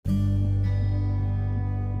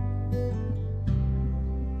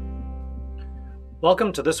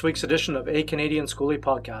Welcome to this week's edition of A Canadian Schoolie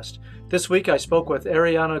podcast. This week I spoke with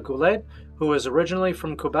Ariane Goulet, who is originally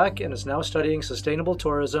from Quebec and is now studying sustainable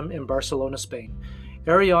tourism in Barcelona, Spain.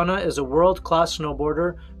 Ariane is a world-class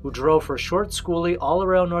snowboarder who drove her short schoolie all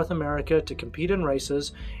around North America to compete in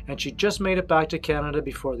races, and she just made it back to Canada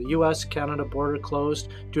before the US-Canada border closed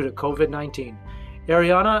due to COVID-19.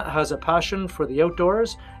 Ariane has a passion for the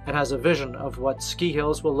outdoors and has a vision of what ski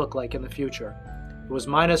hills will look like in the future. It was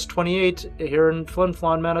minus 28 here in Flin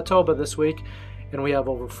Flon, Manitoba this week, and we have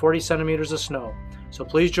over 40 centimeters of snow. So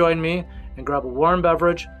please join me and grab a warm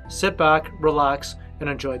beverage, sit back, relax, and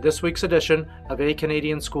enjoy this week's edition of A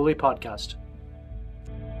Canadian Schoolie podcast.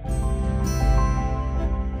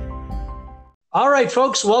 All right,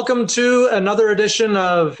 folks, welcome to another edition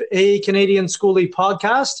of A Canadian Schoolie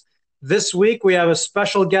podcast. This week we have a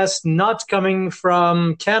special guest not coming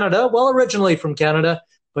from Canada, well, originally from Canada,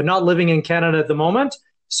 but not living in Canada at the moment.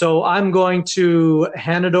 So I'm going to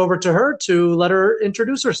hand it over to her to let her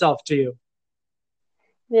introduce herself to you.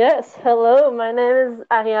 Yes, hello, my name is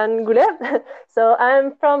Ariane Goulet. So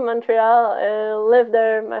I'm from Montreal. I lived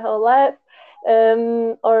there my whole life,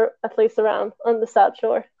 or at least around on the South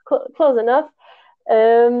Shore, close enough.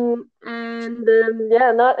 Not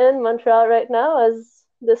in Montreal right now as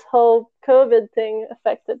this whole COVID thing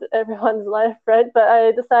affected everyone's life, right? But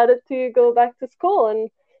I decided to go back to school and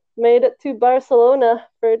made it to Barcelona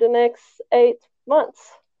for the next 8 months.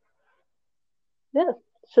 Yeah.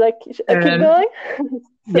 Should I keep going?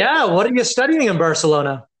 Yeah. What are you studying in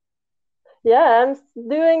Barcelona? Yeah, I'm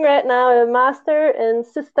doing right now a master in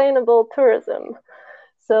sustainable tourism.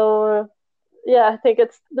 So, I think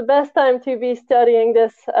it's the best time to be studying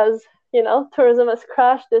this as, tourism has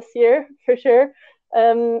crashed this year for sure.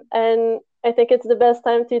 And I think it's the best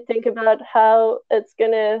time to think about how it's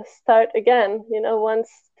going to start again, once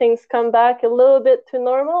things come back a little bit to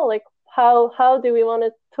normal, like how do we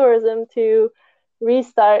want tourism to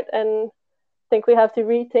restart? And I think we have to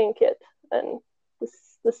rethink it. And this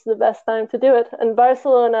is the best time to do it. And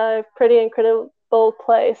Barcelona, a pretty incredible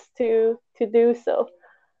place to do so.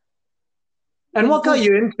 And what got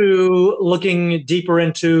you into looking deeper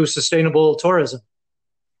into sustainable tourism?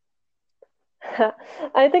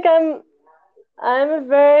 I think I'm a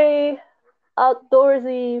very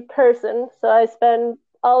outdoorsy person, so I spend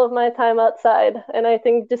all of my time outside, and I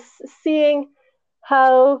think just seeing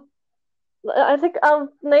how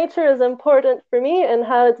nature is important for me and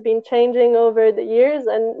how it's been changing over the years,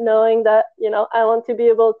 and knowing that I want to be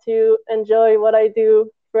able to enjoy what I do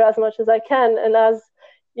for as much as I can. And as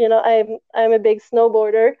I'm a big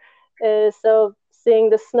snowboarder, so seeing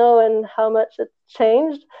the snow and how much it's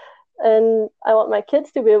changed, and I want my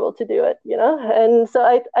kids to be able to do it, And so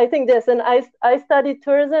I think this, and I studied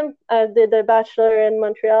tourism. I did a bachelor in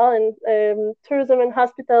Montreal in tourism and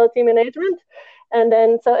hospitality management. And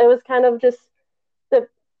then, so it was kind of just the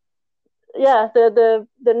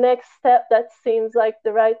next step that seems like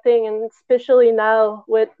the right thing. And especially now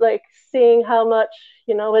with like seeing how much,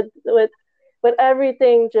 with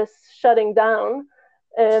everything just shutting down,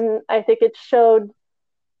 I think it showed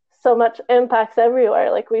so much impacts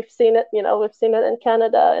everywhere. Like we've seen it in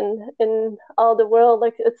Canada and in all the world.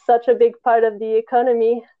 Like it's such a big part of the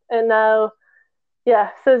economy. And now,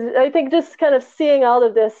 so I think just kind of seeing all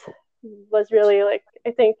of this was really like,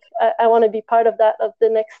 I think I want to be part of that, of the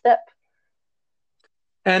next step.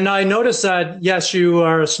 And I noticed that, yes, you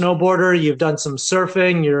are a snowboarder, you've done some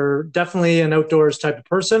surfing, you're definitely an outdoors type of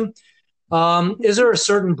person. Is there a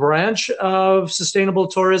certain branch of sustainable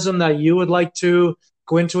tourism that you would like to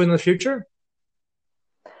go into in the future?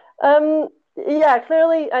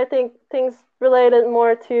 Clearly I think things related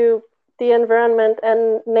more to the environment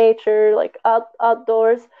and nature, like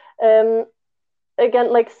outdoors.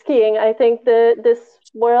 Again, like skiing, I think this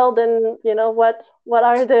world and what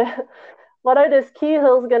are the ski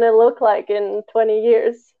hills going to look like in 20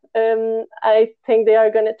 years? I think they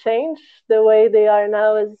are going to change. The way they are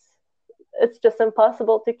now it's just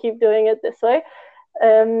impossible to keep doing it this way.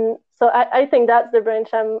 So I think that's the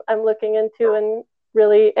branch I'm looking into, and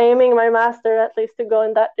really aiming my master at least to go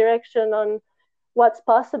in that direction on what's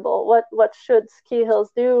possible, what should ski hills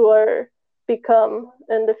do or become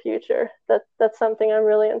in the future. That's something I'm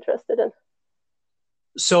really interested in.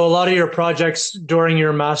 So a lot of your projects during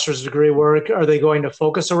your master's degree work, are they going to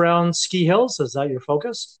focus around ski hills? Is that your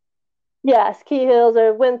focus? Yeah, ski hills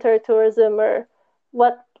or winter tourism, or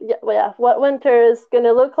what winter is going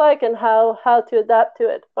to look like and how to adapt to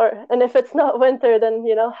it. And if it's not winter, then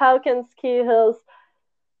how can ski hills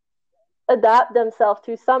adapt themselves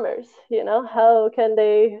to summers?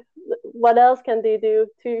 What else can they do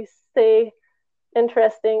to stay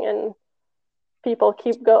interesting and people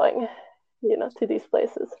keep going? to these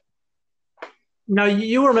places. Now,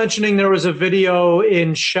 you were mentioning there was a video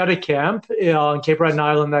in Camp on Cape Breton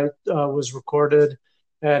Island that was recorded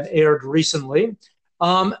and aired recently.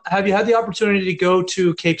 Have you had the opportunity to go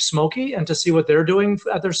to Cape Smoky and to see what they're doing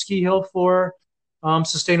at their ski hill for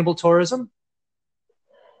sustainable tourism?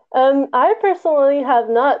 I personally have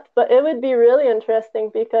not, but it would be really interesting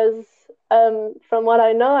because from what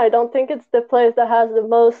I know, I don't think it's the place that has the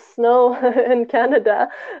most snow in Canada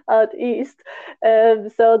out east.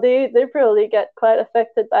 So they probably get quite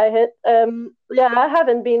affected by it. Yeah, I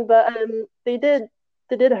haven't been, but they did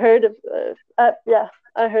heard of yeah,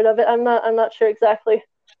 I heard of it. I'm not sure exactly.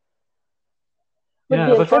 Would Yeah,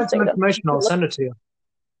 be if I find some interesting though. information, I'll send it to you.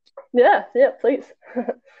 Yeah, please.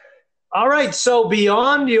 All right. So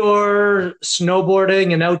beyond your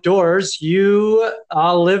snowboarding and outdoors, you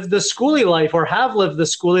live the schoolie life or have lived the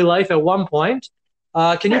schoolie life at one point.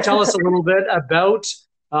 Can you tell us a little bit about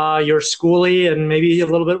your schoolie and maybe a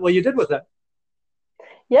little bit what you did with it?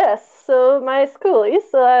 Yes, so my schoolie.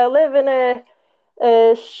 So I live in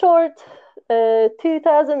a short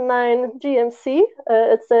 2009 GMC.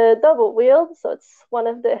 It's a double wheeled, so it's one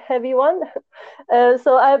of the heavy one.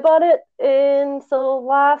 So I bought it in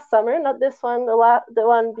last summer, not this one, the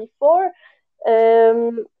one before,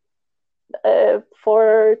 um,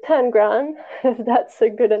 for 10 grand, if that's a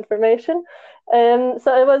good information.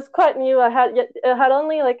 So it was quite new. It had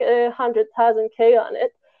only like 100,000 K on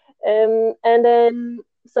it, and then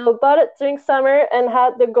bought it during summer and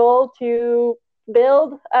had the goal to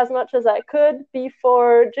build as much as I could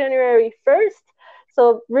before January 1st.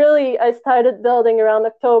 So really, I started building around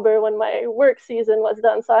October when my work season was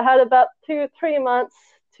done. So I had about 2 3 months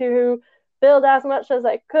to build as much as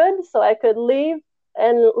I could, so I could leave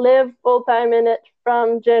and live full time in it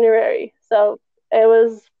from January. So it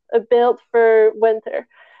was built for winter.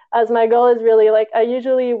 As my goal is really like I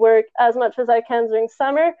usually work as much as I can during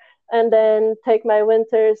summer and then take my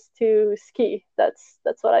winters to ski. That's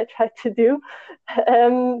what I try to do.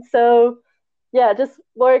 So yeah, just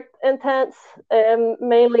worked intense.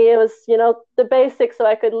 Mainly it was the basics so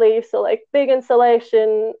I could leave. So like big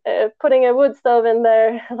insulation, putting a wood stove in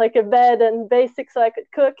there, like a bed and basics so I could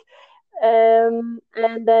cook. And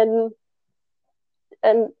then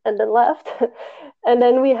left. And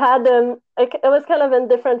then we had it was kind of in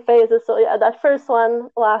different phases. So yeah, that first one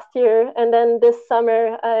last year, and then this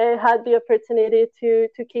summer I had the opportunity to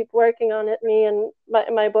keep working on it, me and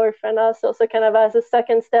my boyfriend also. So kind of as a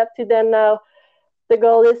second step to then now the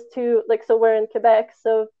goal is to so we're in Quebec.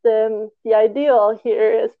 So the ideal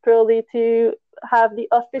here is probably to have the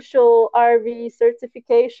official RV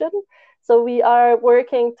certification. So we are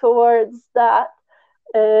working towards that.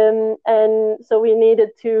 And so we needed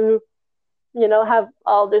to, have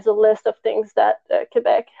there's a list of things that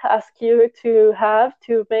Quebec asks you to have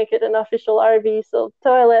to make it an official RV. So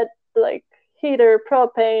toilet, like heater,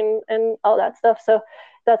 propane, and all that stuff. So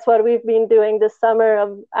that's what we've been doing this summer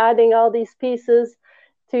of adding all these pieces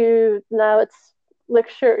to now it's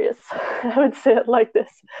luxurious. I would say it like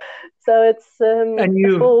this. So it's And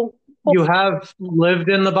you have lived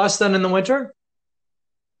in the bus then in the winter?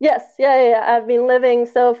 Yes, yeah. I've been living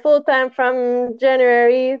full time from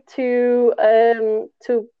January to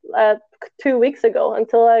 2 weeks ago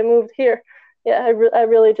until I moved here. Yeah, I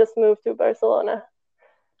really just moved to Barcelona.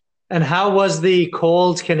 And how was the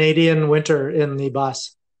cold Canadian winter in the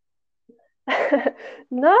bus?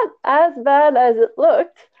 Not as bad as it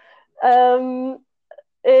looked. Um,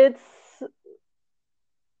 it's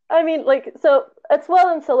I mean, so it's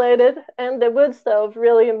well insulated, and the wood stove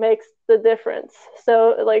really makes the difference.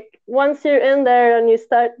 So, once you're in there and you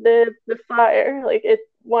start the fire, it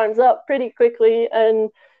warms up pretty quickly, and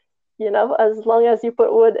as long as you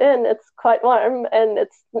put wood in, it's quite warm, and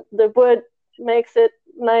the wood makes it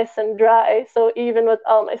nice and dry. So even with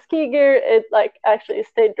all my ski gear, it actually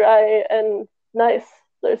stayed dry and nice.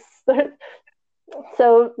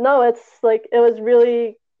 So no, it's it was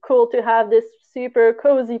really cool to have this super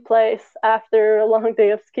cozy place after a long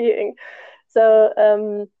day of skiing.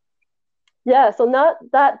 So yeah, so not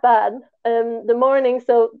that bad. The morning,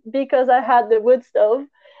 so because I had the wood stove,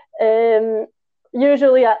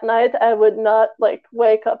 usually at night I would not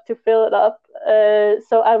wake up to fill it up.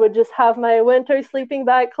 So I would just have my winter sleeping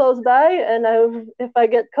bag close by, and if I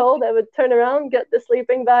get cold, I would turn around, get the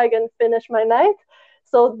sleeping bag, and finish my night.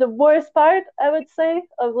 So the worst part, I would say,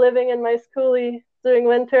 of living in my schoolie during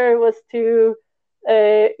winter was to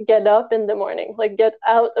get up in the morning, get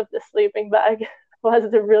out of the sleeping bag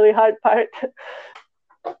was the really hard part.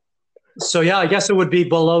 So yeah, I guess it would be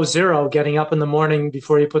below zero getting up in the morning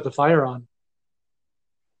before you put the fire on.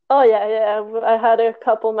 Oh yeah, I had a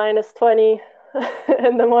couple -20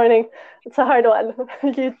 in the morning. It's a hard one.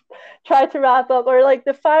 You try to wrap up, or like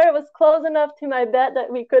the fire was close enough to my bed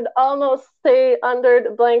that we could almost stay under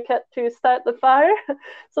the blanket to start the fire.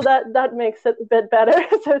 So that makes it a bit better.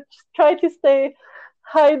 So just try to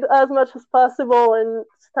hide as much as possible and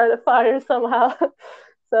start a fire somehow.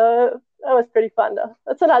 So that was pretty fun though.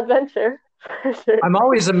 It's an adventure for sure. I'm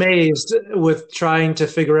always amazed with trying to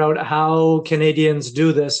figure out how Canadians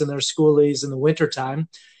do this in their schoolies in the wintertime.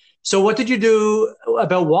 So what did you do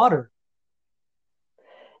about water?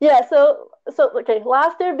 Yeah, so okay,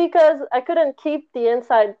 last year because I couldn't keep the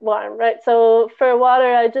inside warm, right? So for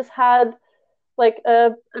water, I just had like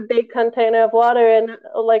a big container of water and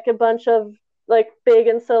like a bunch of like big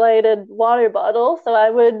insulated water bottles. So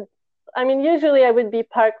I mean, usually I would be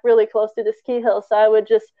parked really close to the ski hill, so I would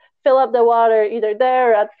just fill up the water either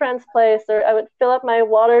there or at friend's place, or I would fill up my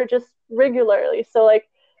water just regularly. So like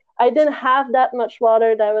I didn't have that much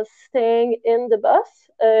water that was staying in the bus.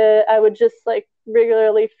 I would just like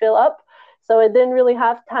regularly fill up, so I didn't really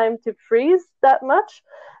have time to freeze that much.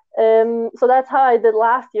 So that's how I did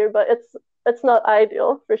last year, but it's not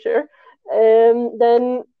ideal for sure.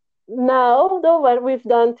 Then now though, what we've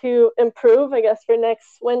done to improve, I guess, for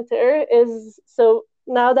next winter is, so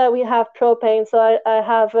now that we have propane, so I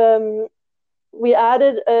have we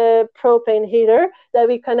added a propane heater that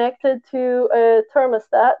we connected to a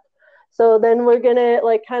thermostat. So then we're gonna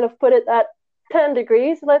like kind of put it at 10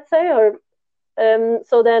 degrees, let's say, or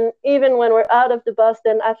so then even when we're out of the bus,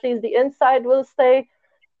 then at least the inside will stay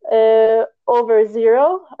over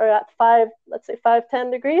zero, or at five, let's say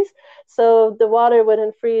 5-10 degrees. So the water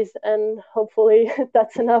wouldn't freeze, and hopefully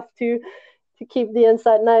that's enough to keep the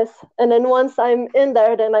inside nice. And then once I'm in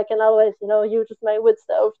there, then I can always, use my wood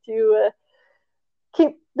stove to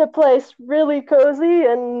keep the place really cozy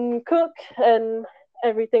and cook and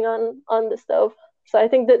everything on the stove. So I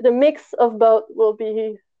think that the mix of both will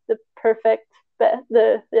be the perfect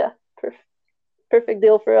perfect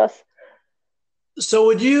deal for us. So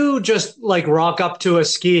would you just like rock up to a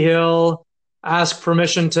ski hill, ask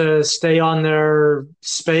permission to stay on their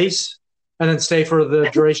space, and then stay for the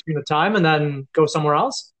duration of time and then go somewhere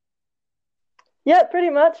else? Yeah, pretty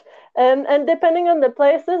much. And depending on the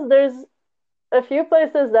places, there's a few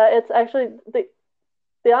places that it's actually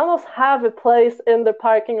they almost have a place in the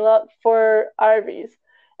parking lot for RVs.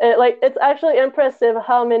 Like it's actually impressive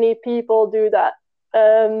how many people do that.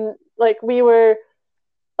 Like we were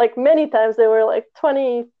like many times there were like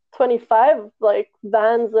 20, 25 like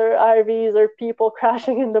vans or RVs or people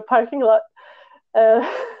crashing in the parking lot.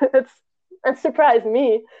 It's it surprised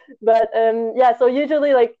me, but yeah. So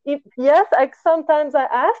usually, like, yes, like sometimes I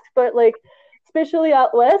ask, but like, especially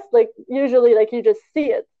out west, like usually, like you just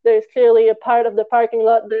see it. There's clearly a part of the parking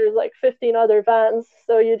lot. There's like 15 other vans,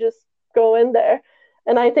 so you just go in there.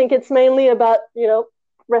 And I think it's mainly about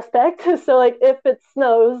respect. So like, if it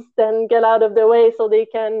snows, then get out of the way so they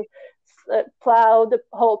can plow the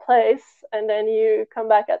whole place, and then you come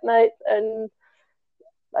back at night and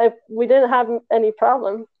we didn't have any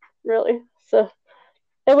problem really. So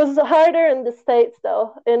it was harder in the States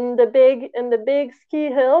though. In the big ski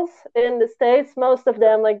hills in the States, most of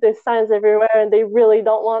them, like, there's signs everywhere and they really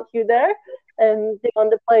don't want you there, and they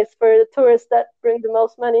want the place for the tourists that bring the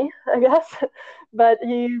most money, I guess. But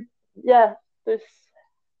yeah, there's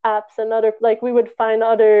apps and other, like, we would find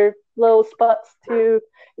other low spots to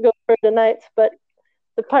go for the night, but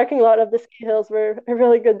the parking lot of the ski hills were a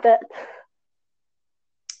really good bet.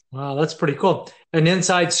 Wow, that's pretty cool. An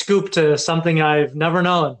inside scoop to something I've never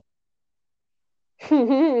known.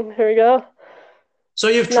 Here we go. So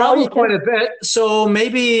you've Now you traveled quite can. a bit. So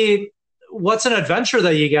maybe what's an adventure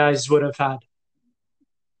that you guys would have had?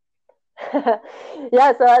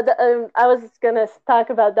 Yeah, so I was gonna talk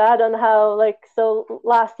about that, on how, like, so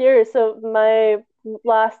last year, so my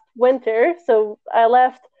last winter, so I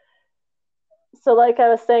left. So like I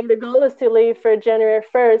was saying, the goal is to leave for January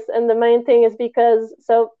 1st, and the main thing is because,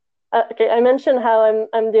 so okay, I mentioned how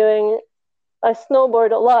I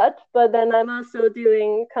snowboard a lot, but then I'm also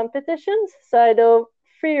doing competitions. So I do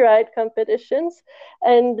free ride competitions,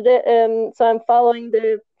 and so I'm following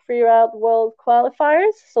the free ride world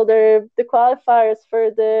qualifiers. So they're the qualifiers for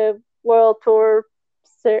the World Tour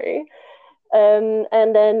series, and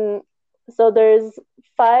then so there's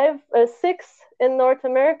six in North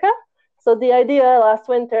America. So the idea last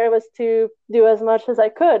winter was to do as much as I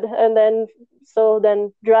could, and then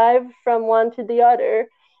drive from one to the other,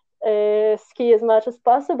 ski as much as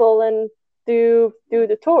possible, and do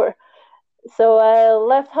the tour. So I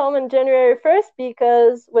left home on January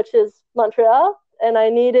 1st, which is Montreal, and I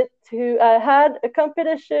had a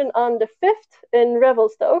competition on the 5th in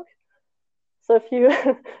Revelstoke. So if you,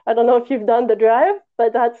 I don't know if you've done the drive,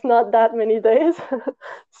 but that's not that many days,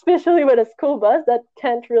 especially with a school bus that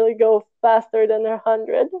can't really go faster than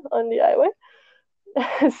 100 on the highway.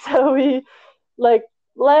 So we like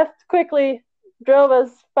left quickly, drove as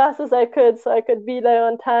fast as I could so I could be there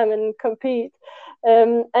on time and compete.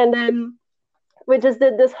 And then we just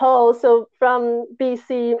did this haul. So from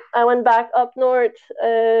BC, I went back up north,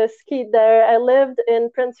 skied there. I lived in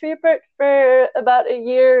Prince Rupert for about a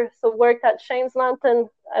year, so worked at Shane's Mountain.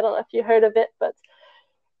 I don't know if you heard of it, but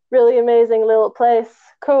really amazing little place,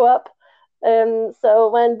 co-op. So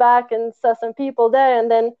went back and saw some people there, and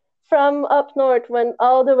then from up north went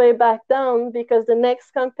all the way back down because the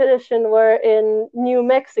next competition were in New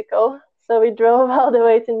Mexico. So we drove all the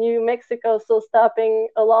way to New Mexico, so stopping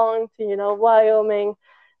along to, Wyoming,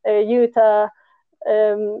 Utah,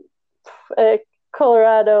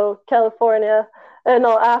 Colorado, California.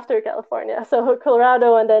 No, after California. So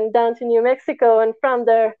Colorado and then down to New Mexico, and from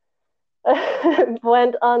there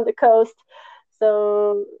went on the coast.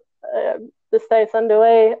 So the States on the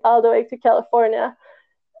way, all the way to California.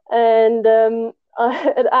 And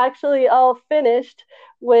it actually all finished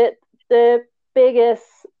with the biggest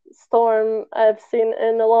storm I've seen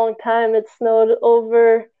in a long time. It snowed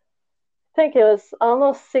over, I think it was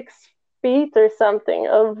almost 6 feet or something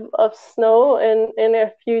of snow in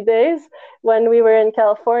a few days when we were in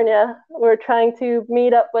California. We were trying to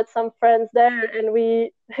meet up with some friends there, and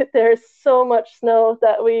there's so much snow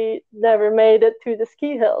that we never made it to the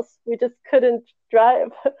ski hills. We just couldn't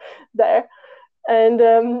drive there. And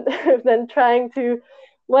then trying to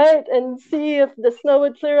wait and see if the snow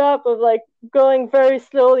would clear up, of like going very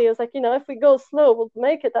slowly. It was like, if we go slow, we'll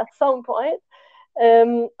make it at some point,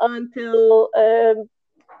 until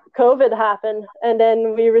COVID happened. And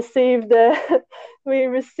then we received the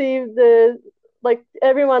like,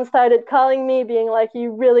 everyone started calling me being like,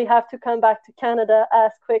 you really have to come back to Canada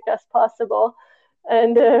as quick as possible.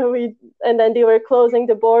 And then they were closing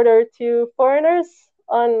the border to foreigners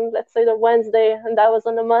on, let's say, the Wednesday, and that was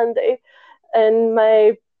on a Monday. And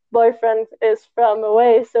my boyfriend is from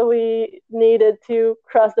away, so we needed to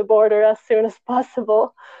cross the border as soon as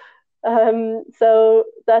possible. So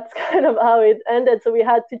that's kind of how it ended. So we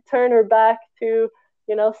had to turn her back to,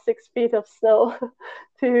 6 feet of snow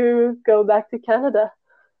to go back to Canada.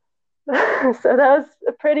 So that was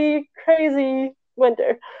a pretty crazy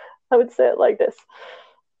winter. I would say it like this.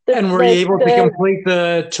 And were you able to complete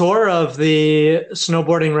the tour of the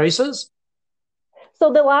snowboarding races?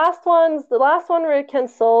 So the last one were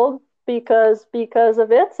canceled because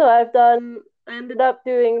of it. So I ended up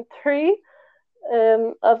doing 3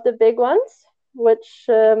 of the big ones, which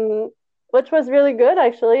was really good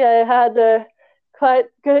actually. I had a quite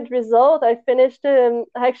good result. I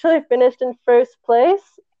actually finished in first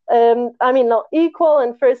place. Not equal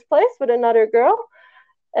in first place with another girl.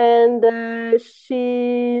 And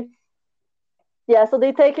so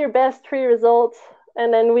they take your best 3 results,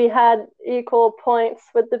 and then we had equal points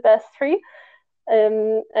with the best 3.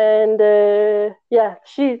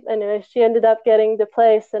 She ended up getting the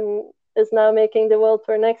place and is now making the world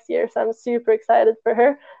tour next year. So I'm super excited for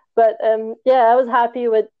her. But I was happy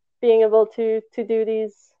with being able to do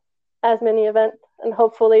these as many events, and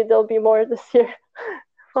hopefully there'll be more this year.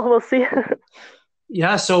 We'll see.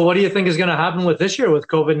 Yeah. So what do you think is going to happen with this year with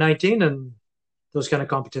COVID-19 and those kind of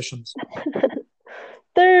competitions?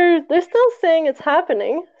 They're still saying it's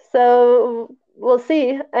happening, so we'll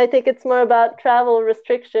see. I think it's more about travel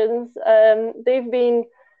restrictions. They've been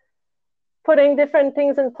putting different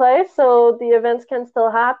things in place so the events can still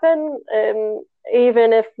happen,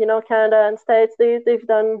 even if Canada and States they've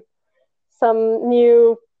done some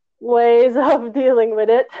new ways of dealing with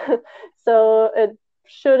it, so it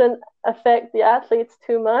shouldn't affect the athletes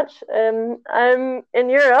too much. I'm in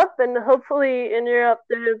Europe, and hopefully in Europe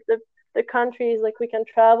the countries, like, we can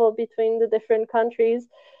travel between the different countries.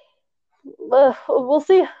 We'll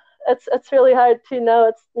see. It's really hard to know.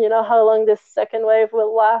 It's how long this second wave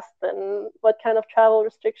will last and what kind of travel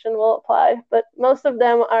restriction will apply. But most of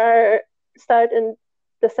them start in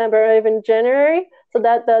December or even January, so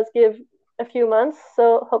that does give a few months.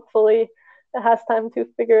 So hopefully it has time to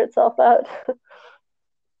figure itself out.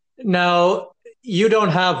 Now, you don't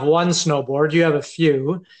have one snowboard; you have a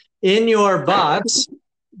few. In your butts,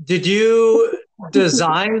 did you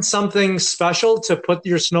design something special to put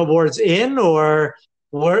your snowboards in, or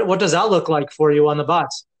what does that look like for you on the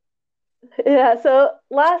butts? Yeah, so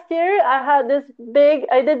last year I had this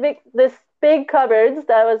big cupboards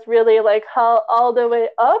that was really like all the way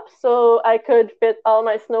up, so I could fit all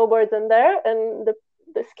my snowboards in there, and the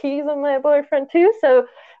skis of my boyfriend too. So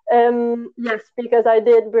yes, because I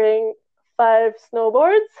did bring 5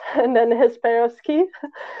 snowboards and then his pair of skis.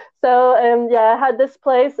 So yeah, I had this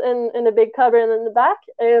place in a big cupboard in the back.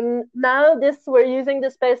 Now we're using the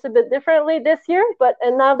space a bit differently this year, but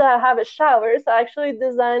and now that I have a shower, so I actually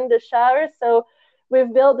designed the shower. So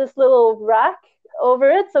we've built this little rack over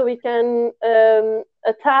it, so we can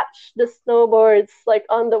attach the snowboards like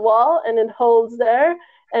on the wall, and it holds there.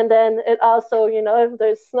 And then it also, if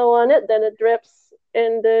there's snow on it, then it drips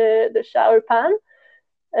in the shower pan.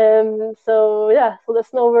 So yeah, so the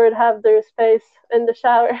snowbird have their space in the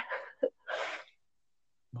shower.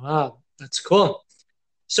 Wow, that's cool.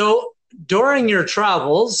 So during your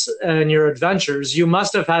travels and your adventures, you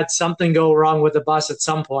must have had something go wrong with the bus at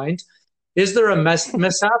some point. Is there a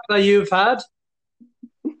mishap that you've had?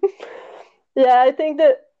 Yeah, I think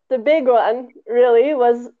that the big one really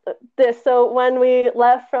was this. So when we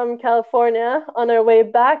left from California on our way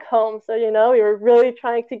back home, so we were really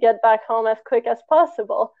trying to get back home as quick as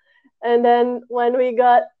possible. And then when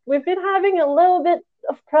we've been having a little bit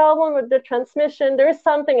of problem with the transmission. There is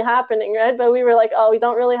something happening, right? But we were like, oh, we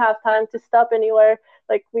don't really have time to stop anywhere.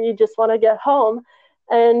 Like we just want to get home.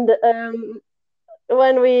 And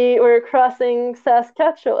when we were crossing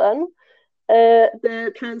Saskatchewan,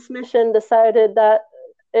 the transmission decided that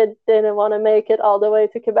it didn't want to make it all the way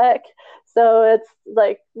to Quebec. So it's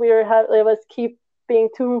like it was keep being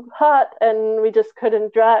too hot and we just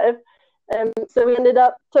couldn't drive. So we ended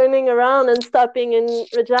up turning around and stopping in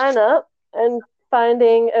Regina and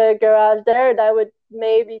finding a garage there that would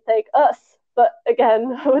maybe take us. But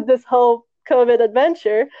again, with this whole COVID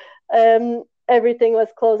adventure, everything was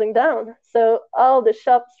closing down. So all the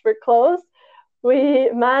shops were closed. We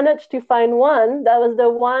managed to find one that was the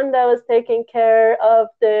one that was taking care of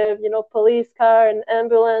the police car and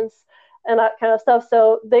ambulance and that kind of stuff.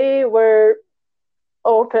 So they were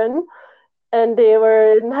open and they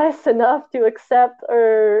were nice enough to accept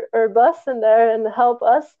our bus in there and help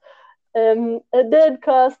us. It did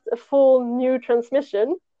cost a full new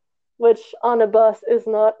transmission, which on a bus is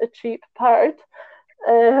not a cheap part.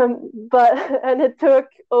 And it took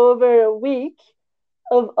over a week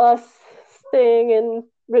of us staying in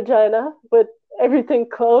Regina with everything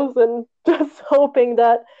closed and just hoping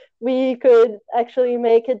that we could actually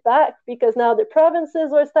make it back, because now the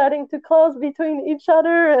provinces were starting to close between each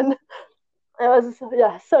other, and it was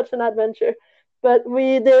such an adventure. But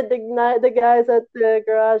we did. The guys at the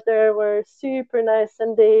garage there were super nice,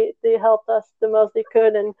 and they helped us the most they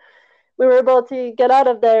could, and we were able to get out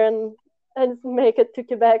of there and make it to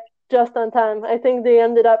Quebec just on time. I think they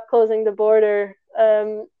ended up closing the border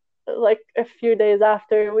like a few days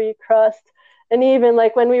after we crossed. And even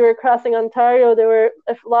like when we were crossing Ontario, there were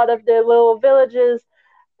a lot of the little villages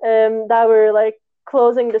that were like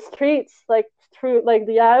closing the streets, like through like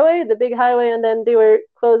the highway, the big highway, and then they were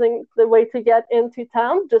closing the way to get into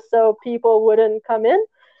town just so people wouldn't come in.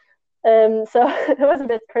 So it was a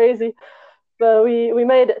bit crazy, but we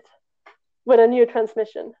made it with a new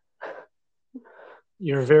transmission.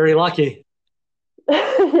 You're very lucky.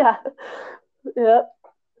 Yeah.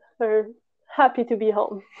 We're happy to be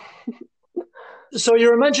home. So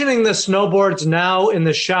you were mentioning the snowboards now in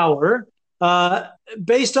the shower.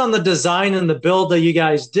 Based on the design and the build that you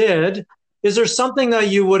guys did, is there something that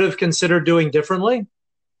you would have considered doing differently?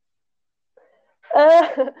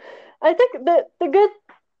 I think the good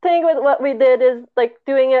thing with what we did is like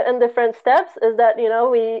doing it in different steps is that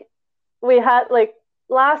we had like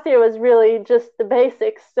last year was really just the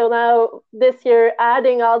basics. So now this year,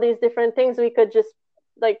 adding all these different things, we could just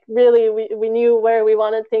like really we knew where we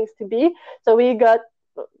wanted things to be. So we got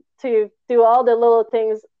to do all the little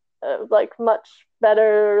things like much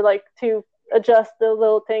better, like to adjust the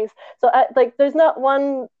little things. So like there's not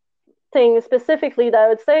one thing specifically that I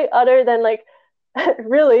would say other than like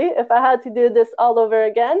really if I had to do this all over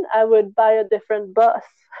again, I would buy a different bus.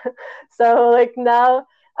 So like now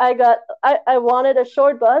I wanted a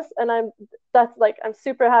short bus, and I'm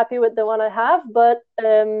super happy with the one I have, but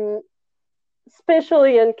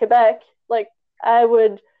especially in Quebec, like I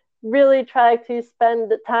would really try to spend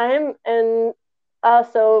the time and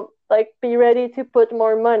also like be ready to put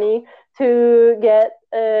more money to get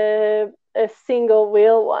a single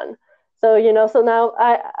wheel one. So so now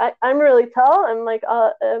I'm really tall. I'm like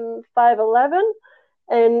 5'11",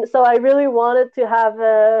 and so I really wanted to have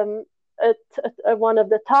one of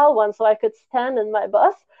the tall ones so I could stand in my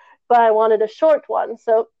bus, but I wanted a short one.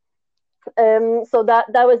 So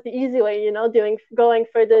that was the easy way, going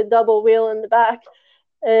for the double wheel in the back.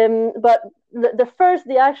 But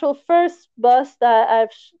the actual first bus that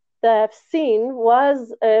I've seen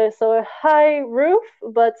was so a high roof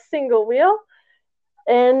but single wheel,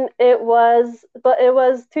 and it was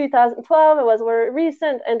 2012. It was more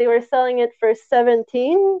recent, and they were selling it for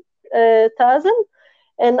 17,000,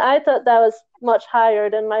 and I thought that was much higher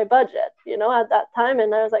than my budget, at that time.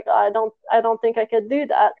 And I was like, oh, I don't think I could do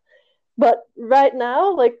that. But right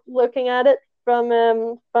now, like looking at it from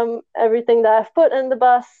everything that I've put in the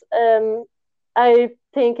bus, I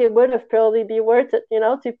think it would have probably be worth it,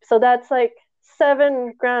 so that's like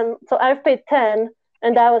 7 grand. So I've paid 10,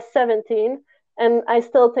 and that was 17, and I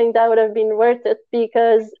still think that would have been worth it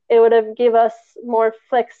because it would have give us more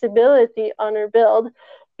flexibility on our build,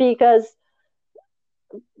 because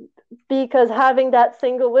having that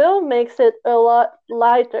single wheel makes it a lot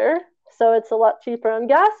lighter, so it's a lot cheaper on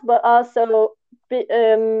gas, but also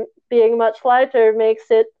being much lighter makes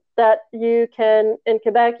it that you can, in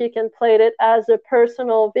Quebec, you can plate it as a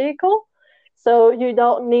personal vehicle, so you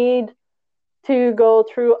don't need to go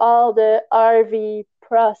through all the RV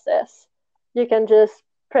process. You can just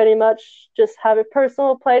pretty much just have a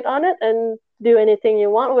personal plate on it and do anything you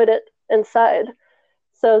want with it inside.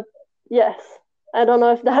 So yes, I don't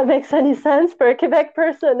know if that makes any sense. For a Quebec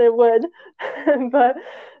person, it would. But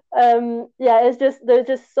yeah, it's just, there's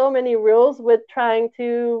just so many rules with trying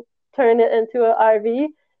to turn it into an RV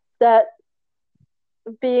that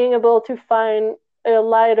being able to find a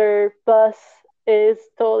lighter bus is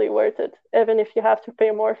totally worth it, even if you have to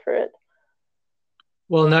pay more for it.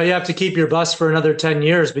 Well, now you have to keep your bus for another 10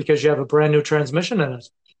 years because you have a brand new transmission in it.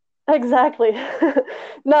 Exactly.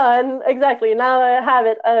 No, and exactly. Now I have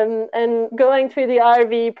it. And going through the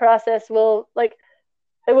RV process will, like,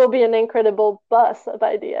 it will be an incredible bus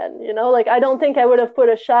by the end, Like, I don't think I would have put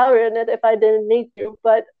a shower in it if I didn't need to,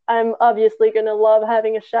 but I'm obviously gonna love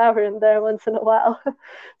having a shower in there once in a while.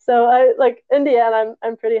 So I, like, in the end,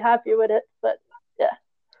 I'm pretty happy with it. But yeah.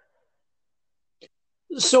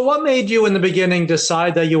 So what made you in the beginning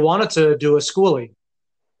decide that you wanted to do a schoolie?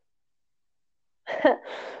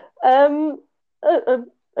 um, a, a,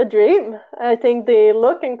 a dream. I think they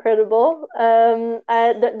look incredible.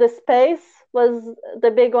 The space was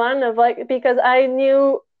the big one, of like, because I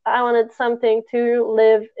knew I wanted something to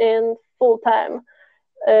live in full time,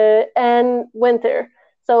 and winter.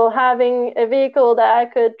 So having a vehicle that I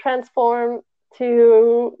could transform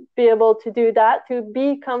to be able to do that, to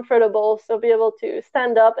be comfortable, so be able to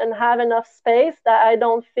stand up and have enough space that I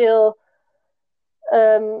don't feel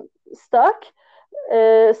stuck.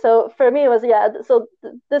 So for me, it was, yeah. So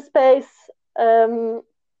the space, um,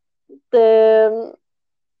 the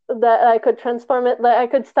that I could transform it, like I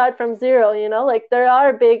could start from zero. Like, there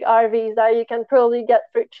are big RVs that you can probably get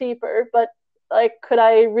for cheaper, but like, could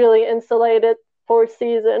I really insulate it for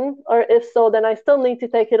season? Or if so, then I still need to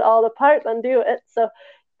take it all apart and do it. So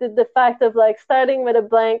the fact of like starting with a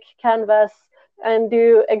blank canvas and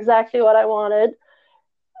do exactly what I wanted,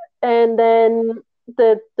 and then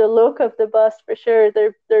the look of the bus, for sure,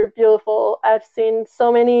 they're beautiful. I've seen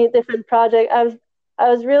so many different projects. I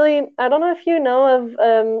was really, I don't know if you know of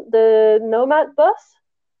the Nomad bus.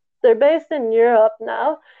 They're based in Europe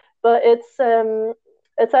now, but it's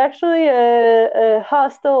actually a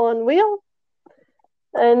hostel on wheel.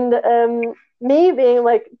 And me being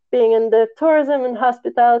in the tourism and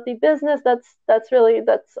hospitality business, that's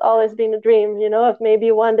always been a dream, of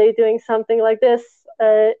maybe one day doing something like this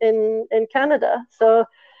in Canada. So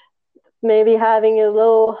maybe having a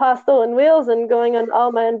little hostel on wheels and going on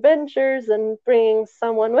all my adventures and bringing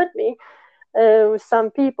someone with me,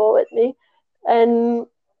 some people with me. And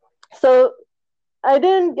so I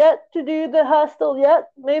didn't get to do the hostel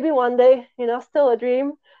yet. Maybe one day, still a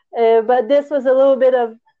dream. But this was a little bit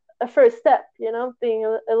of a first step, being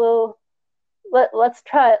a little, let's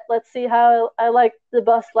try it. Let's see how I like the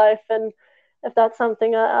bus life, and if that's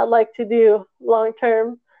something I'd like to do long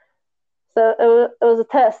term. So it was a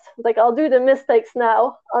test. Like, I'll do the mistakes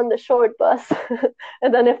now on the short bus.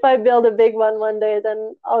 And then if I build a big one day,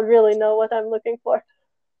 then I'll really know what I'm looking for.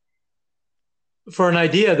 For an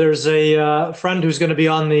idea, there's a friend who's going to be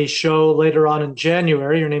on the show later on in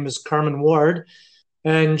January. Her name is Carmen Ward.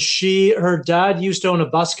 And her dad used to own a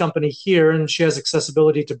bus company here, and she has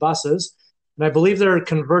accessibility to buses. And I believe they're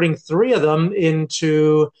converting 3 of them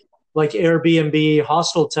into like Airbnb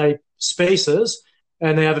hostel type spaces.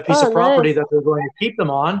 And they have a piece of property Nice. that they're going to keep them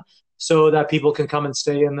on so that people can come and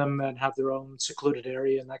stay in them and have their own secluded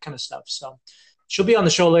area and that kind of stuff. So she'll be on the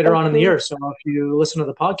show later on in the year. So if you listen to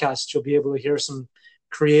the podcast, you'll be able to hear some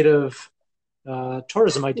creative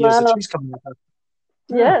tourism ideas that Wow. she's coming up with.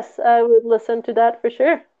 Yeah. Yes, I would listen to that for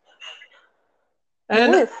sure.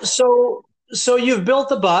 And Nice. so you've built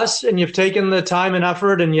the bus and you've taken the time and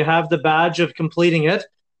effort and you have the badge of completing it.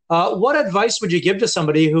 What advice would you give to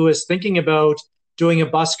somebody who is thinking about doing a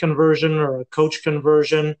bus conversion or a coach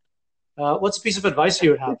conversion, what's a piece of advice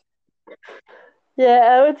you would have? Yeah,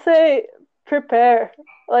 I would say prepare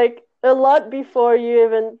like a lot before you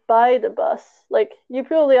even buy the bus. Like you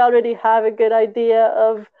probably already have a good idea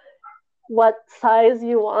of what size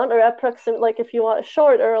you want or approximate, like if you want a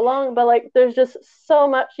short or a long, but like there's just so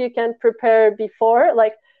much you can prepare before,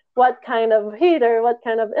 like what kind of heater, what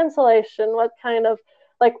kind of insulation, what kind of,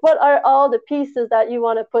 like what are all the pieces that you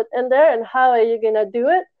want to put in there and how are you going to do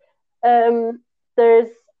it.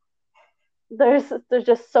 There's there's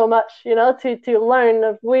just so much, to learn,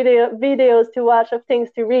 of videos to watch, of things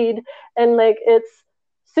to read, and like it's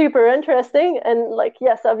super interesting. And like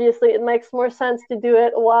yes, obviously it makes more sense to do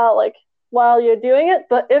it while you're doing it.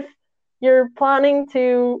 But if you're planning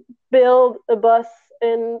to build a bus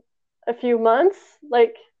in a few months,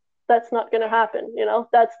 like that's not going to happen.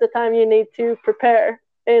 That's the time you need to prepare,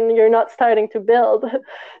 and you're not starting to build.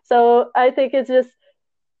 So I think it's just,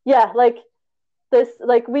 yeah, like this,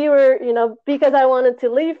 like we were, because I wanted to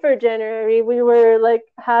leave for January, we were like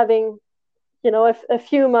having, a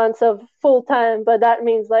few months of full time, but that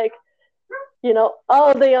means like,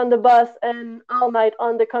 all day on the bus and all night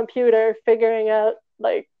on the computer figuring out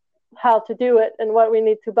like how to do it and what we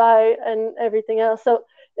need to buy and everything else. So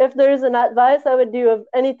if there's an advice I would do of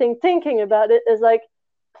anything thinking about it is like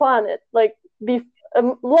plan it, like be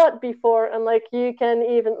a lot before, and like you can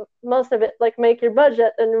even most of it like make your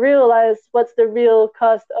budget and realize what's the real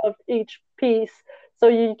cost of each piece, so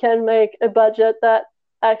you can make a budget that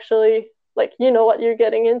actually like what you're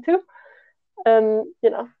getting into.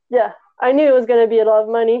 Yeah, I knew it was going to be a lot of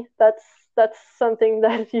money. That's something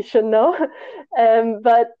that you should know.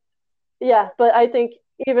 But yeah, but I think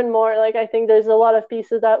even more, like I think there's a lot of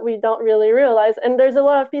pieces that we don't really realize, and there's a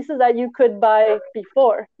lot of pieces that you could buy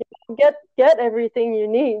before. Get everything you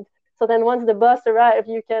need, so then once the bus arrives,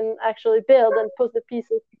 you can actually build and put the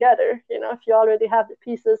pieces together. If you already have the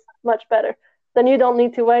pieces, much better. Then you don't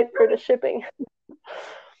need to wait for the shipping.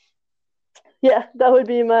 Yeah, that would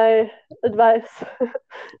be my advice.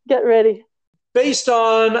 Get ready. Based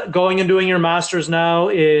on going and doing your master's now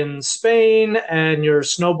in Spain and your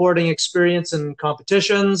snowboarding experience in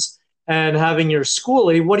competitions and having your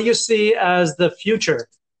schoolie, what do you see as the future?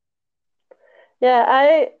 Yeah,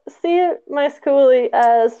 I see my schoolie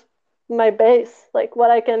as my base, like what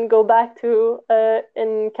I can go back to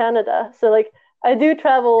in Canada. So like I do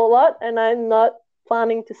travel a lot, and I'm not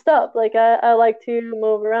planning to stop. Like I like to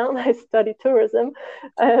move around. I study tourism,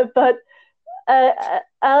 but I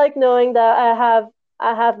like knowing that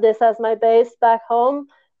I have this as my base back home.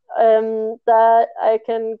 That I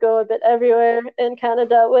can go a bit everywhere in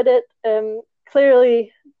Canada with it.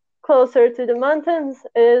 Clearly, closer to the mountains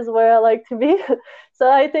is where I like to be. So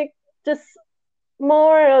I think just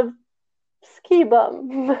more of ski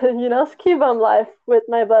bum, ski bum life with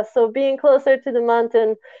my bus. So being closer to the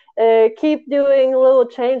mountain, keep doing little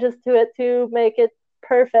changes to it to make it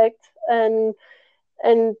perfect, and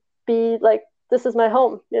be like, this is my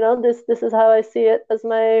home. This is how I see it, as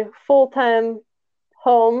my full-time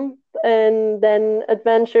home, and then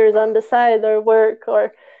adventures on the side or work,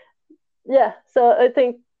 or yeah. So I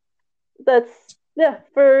think that's, yeah,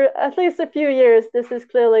 for at least a few years this is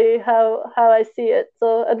clearly how I see it.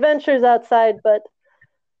 So adventures outside, but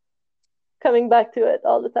coming back to it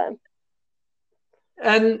all the time.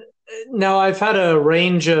 And now I've had a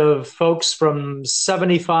range of folks from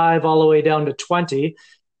 75 all the way down to 20.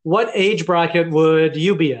 What age bracket would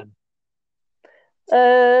you be in?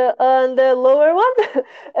 On the lower one,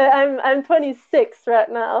 I'm 26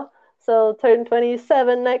 right now, so turn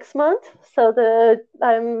 27 next month. So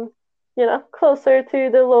I'm closer to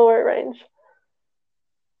the lower range.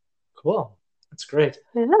 Cool, that's great.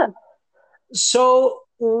 Yeah. So,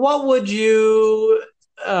 what would you?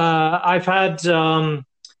 I've had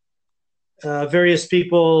various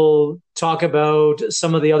people talk about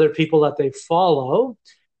some of the other people that they follow.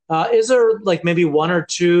 Is there like maybe one or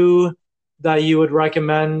two that you would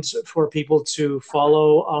recommend for people to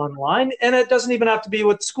follow online? And it doesn't even have to be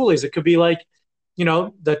with schoolies. It could be like,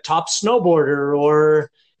 the top snowboarder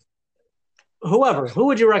or whoever. Who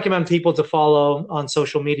would you recommend people to follow on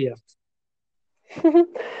social media?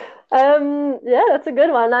 Yeah, that's a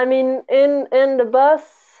good one. I mean, in the bus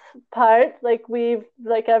part, like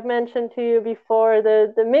I've mentioned to you before,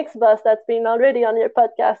 the mixed bus that's been already on your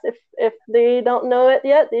podcast. If they don't know it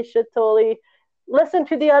yet, they should totally listen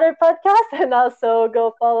to the other podcast and also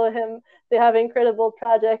go follow him. They have an incredible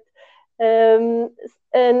project. And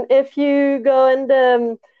if you go in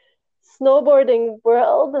the snowboarding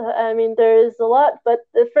world, I mean, there is a lot, but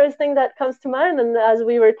the first thing that comes to mind, and as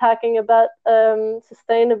we were talking about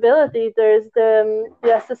sustainability, there's the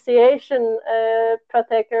association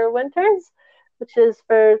Proteger Winters, which is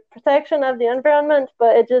for protection of the environment,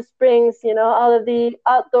 but it just brings, all of the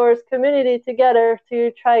outdoors community together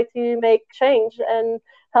to try to make change and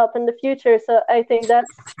help in the future. So I think that's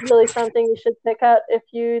really something you should check out if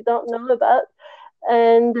you don't know about.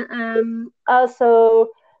 And also,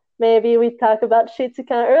 maybe we talked about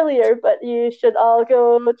Shizukan earlier, but you should all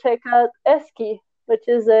go check out Eski, which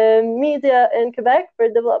is a media in Quebec for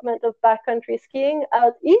development of backcountry skiing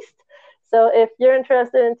out east. So if you're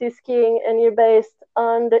interested into skiing and you're based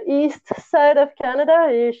on the east side of Canada,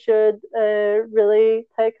 you should really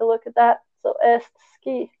take a look at that. So Est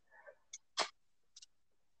Ski.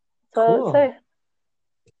 So cool. I would say.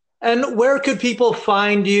 And where could people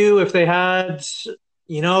find you if they had,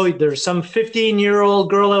 there's some 15-year-old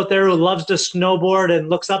girl out there who loves to snowboard and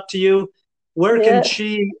looks up to you. Where can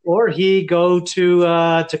she or he go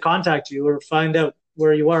to contact you or find out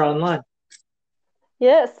where you are online?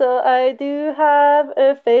 Yeah, so I do have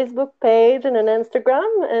a Facebook page and an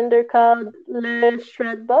Instagram, and they're called Le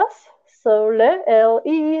Shred Bus. So Le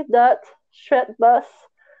Shred Bus.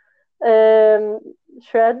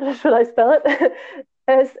 Shred, should I spell it?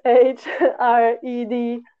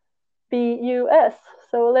 SHREDBUS.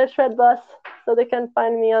 So Le Shred Bus. So they can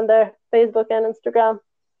find me on their Facebook and Instagram.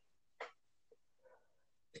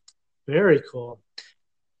 Very cool.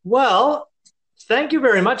 Well, thank you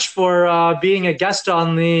very much for being a guest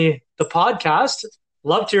on the podcast.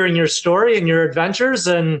 Loved hearing your story and your adventures,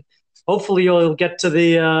 and hopefully you'll get to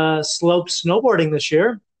the slope snowboarding this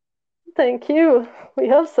year. Thank you. We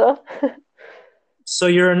hope so. So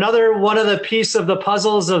you're another one of the piece of the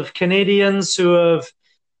puzzles of Canadians who have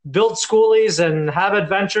built schoolies and have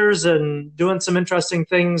adventures and doing some interesting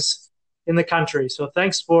things in the country. So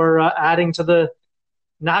thanks for adding to the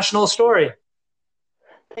national story.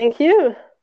 Thank you.